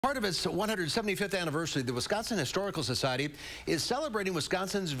Part of its 175th anniversary, the Wisconsin Historical Society is celebrating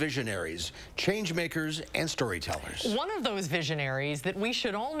Wisconsin's visionaries, change makers, and storytellers. One of those visionaries that we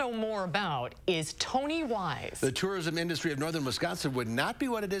should all know more about is Tony Wise. The tourism industry of northern Wisconsin would not be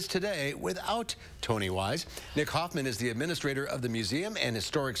what it is today without Tony Wise. Nick Hoffman is the administrator of the museum and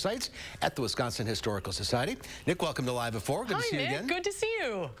historic sites at the Wisconsin Historical Society. Nick, welcome to Live at 4. Good to see you again. Good to see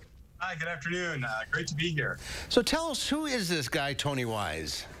you. Hi, good afternoon. Great to be here. So tell us, who is this guy, Tony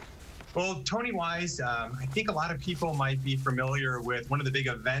Wise? Well, Tony Wise, I think a lot of people might be familiar with one of the big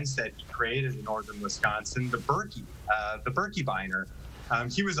events that he created in northern Wisconsin, the birkie biner.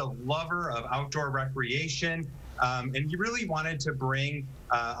 He was a lover of outdoor recreation, and he really wanted to bring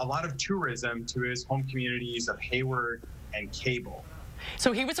a lot of tourism to his home communities of Hayward and Cable.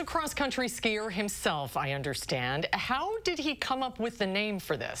 So he was a cross-country skier himself, I understand. How did he come up with the name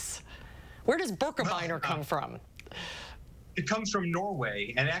for this? Where does birkie biner come from? It comes from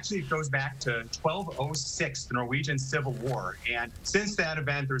Norway, and actually it goes back to 1206, the Norwegian Civil War. And since that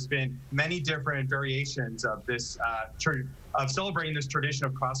event, there's been many different variations of this, of celebrating this tradition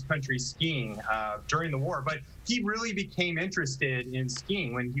of cross-country skiing during the war. But he really became interested in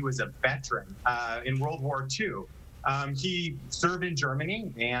skiing when he was a veteran in World War II. He served in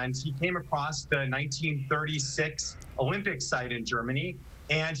Germany, and he came across the 1936 Olympic site in Germany,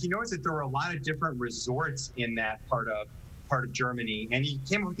 and he noticed that there were a lot of different resorts in that part of Germany, and he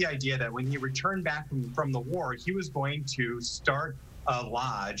came up with the idea that when he returned back from the war, he was going to start a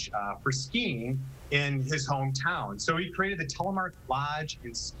lodge for skiing in his hometown. So he created the Telemark Lodge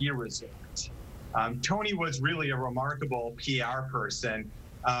and Ski Resort. Tony was really a remarkable PR person,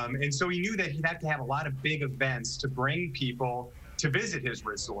 and so he knew that he'd have to have a lot of big events to bring people to visit his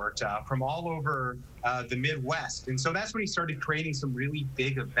resort from all over the Midwest. And so that's when he started creating some really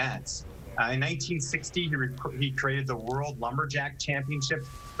big events. In 1960, he created the World Lumberjack Championship,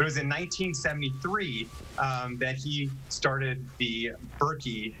 but it was in 1973 that he started the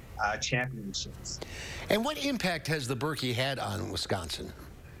Birkie Championships. And what impact has the birkie had on Wisconsin?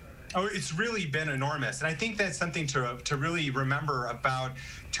 Oh, it's really been enormous. And I think that's something to really remember about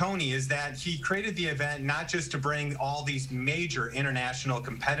Tony, is that he created the event not just to bring all these major international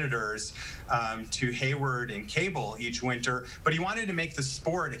competitors to Hayward and Cable each winter, but he wanted to make the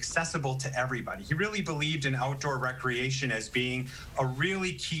sport accessible to everybody. He really believed in outdoor recreation as being a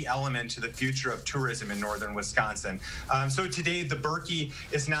really key element to the future of tourism in northern Wisconsin. So today, the birkie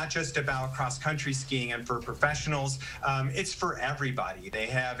is not just about cross-country skiing and for professionals, it's for everybody. They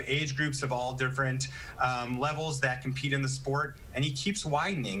have age groups of all different levels that compete in the sport, and he keeps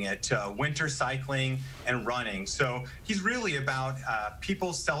widening it to winter cycling and running. So he's really about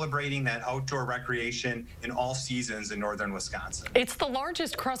people celebrating that outdoor recreation in all seasons in northern Wisconsin. It's the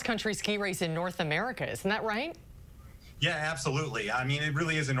largest cross-country ski race in North America, isn't that right? Yeah, absolutely. I mean, it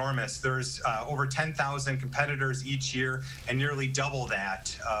really is enormous. There's over 10,000 competitors each year, and nearly double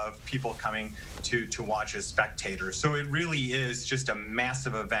that of people coming to watch as spectators. So it really is just a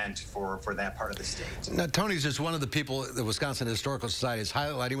massive event for that part of the state. Now, Tony's just one of the people the Wisconsin Historical Society is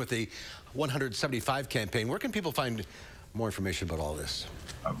highlighting with the 175 campaign. Where can people find more information about all this?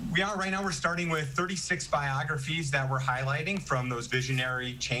 Right now we're starting with 36 biographies that we're highlighting from those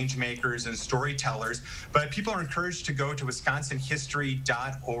visionary change makers and storytellers, but people are encouraged to go to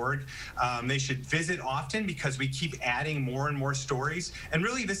wisconsinhistory.org. They should visit often because we keep adding more and more stories, and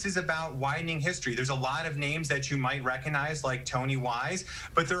really this is about widening history. There's a lot of names that you might recognize, like Tony Wise,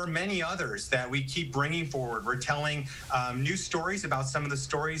 but there are many others that we keep bringing forward. We're telling new stories about some of the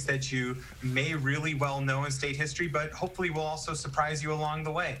stories that you may really well know in state history, but hopefully we'll also surprise you along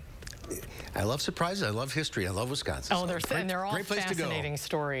the way. I love surprises. I love history. I love Wisconsin. Oh, they're all fascinating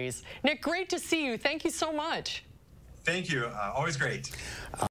stories. Nick, great to see you. Thank you so much. Thank you. Always great.